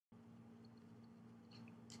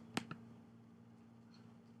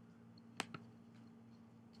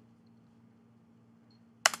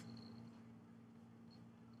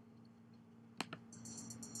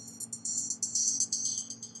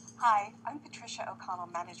Hi, I'm Patricia O'Connell,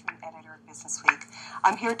 Management Editor of Businessweek.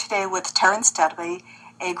 I'm here today with Terence Dudley,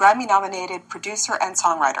 a Grammy-nominated producer and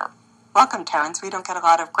songwriter. Welcome, Terence. We don't get a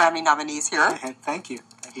lot of Grammy nominees here. Thank you.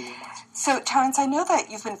 Thank you very much. So, Terence, I know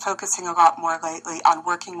that you've been focusing a lot more lately on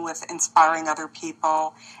working with inspiring other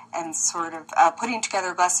people and sort of putting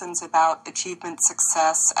together lessons about achievement,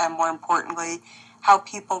 success, and more importantly, how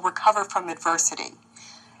people recover from adversity.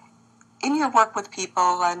 In your work with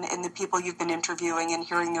people and in the people you've been interviewing and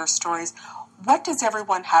hearing their stories, what does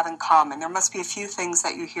everyone have in common? There must be a few things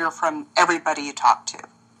that you hear from everybody you talk to.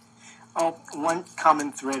 Oh, one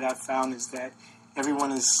common thread I've found is that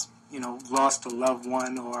everyone has, lost a loved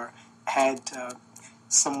one or had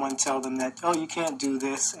someone tell them that, oh, you can't do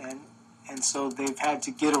this, and so they've had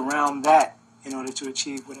to get around that in order to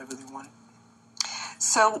achieve whatever they wanted.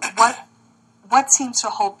 So what seems to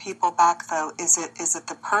hold people back, though? Is it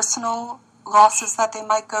the personal losses that they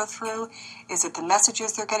might go through? Is it the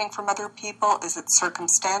messages they're getting from other people? Is it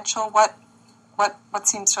circumstantial? What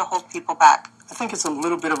seems to hold people back? I think it's a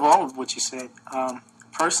little bit of all of what you said.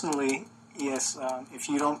 Personally, yes, if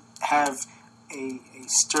you don't have a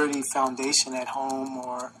sturdy foundation at home,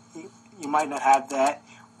 or you might not have that,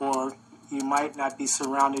 or you might not be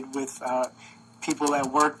surrounded with people at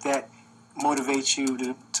work that motivate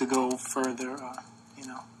you to go further,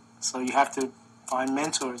 So you have to find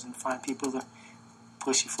mentors and find people to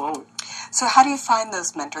push you forward. So how do you find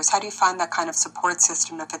those mentors? How do you find that kind of support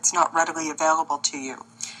system if it's not readily available to you?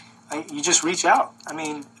 You just reach out. I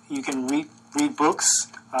mean, you can read books,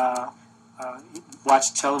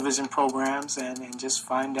 watch television programs, and just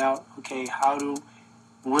find out, okay,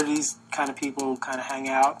 where these kind of people kind of hang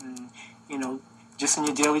out. And, just in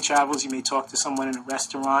your daily travels, you may talk to someone in a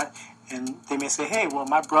restaurant, and they may say, hey, well,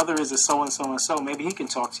 my brother is a so-and-so, maybe he can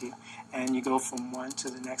talk to you. And you go from one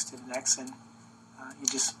to the next, and you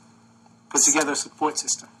just put together a support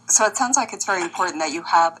system. So it sounds like it's very important that you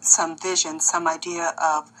have some vision, some idea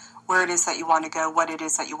of where it is that you want to go, what it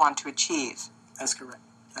is that you want to achieve. That's correct.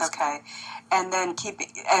 Okay. And then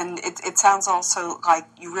it sounds also like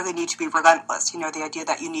you really need to be relentless. The idea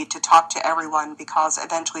that you need to talk to everyone because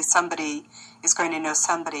eventually somebody is going to know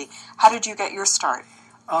somebody. How did you get your start?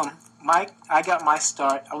 I got my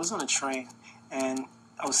start. I was on a train, and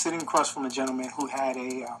I was sitting across from a gentleman who had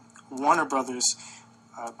a Warner Brothers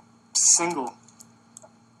single,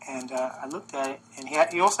 and I looked at it, and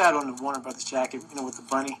he also had on the Warner Brothers jacket, with the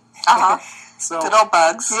bunny. So little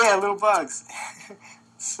bugs. Yeah, little bugs.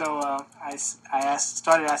 So I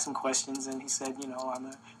started asking questions, and he said, I'm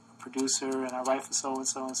a producer, and I write for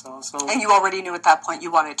so-and-so and so-and-so. And you already knew at that point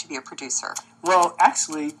you wanted to be a producer? Well,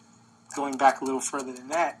 actually, going back a little further than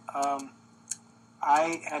that,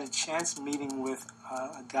 I had a chance meeting with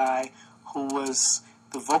a guy who was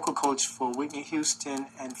the vocal coach for Whitney Houston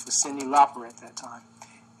and for Cyndi Lauper at that time.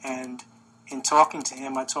 And in talking to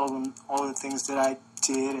him, I told him all the things that I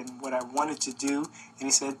did and what I wanted to do. And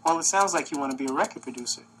he said, well, it sounds like you want to be a record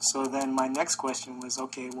producer. So then my next question was,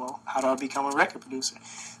 okay, well, how do I become a record producer?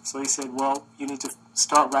 So he said, well, you need to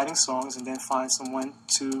start writing songs and then find someone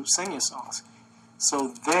to sing your songs.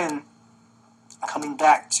 So then, coming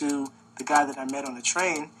back to the guy that I met on the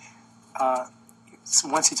train,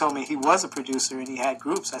 once he told me he was a producer and he had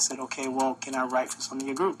groups, I said, okay, well, can I write for some of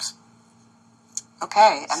your groups?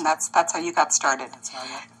 Okay, and that's how you got started. That's how I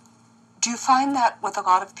got. Do you find that with a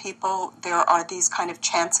lot of people there are these kind of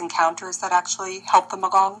chance encounters that actually help them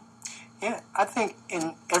along? Yeah, I think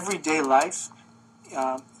in everyday life,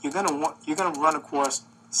 you're gonna run across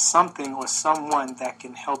something or someone that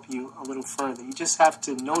can help you a little further. You just have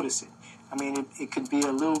to notice it. I mean, it could be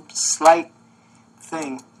a little slight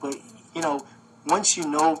thing, but once you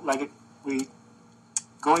know,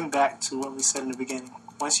 going back to what we said in the beginning,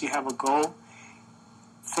 once you have a goal,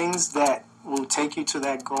 things that will take you to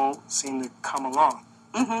that goal seem to come along.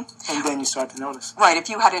 Mm-hmm. And then you start to notice. Right. If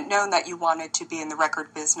you hadn't known that you wanted to be in the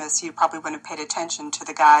record business, you probably wouldn't have paid attention to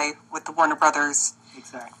the guy with the Warner Brothers.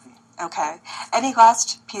 Exactly. Okay. Any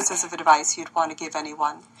last pieces of advice you'd want to give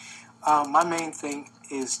anyone? My main thing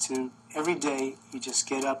is to, every day, you just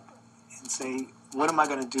get up and say, what am I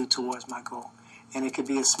going to do towards my goal? And it could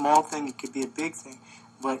be a small thing, it could be a big thing.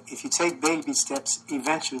 But if you take baby steps,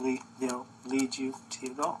 eventually they'll lead you to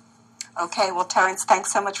your goal. Okay, well, Terence,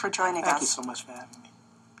 thanks so much for joining us. Thank you so much for having me.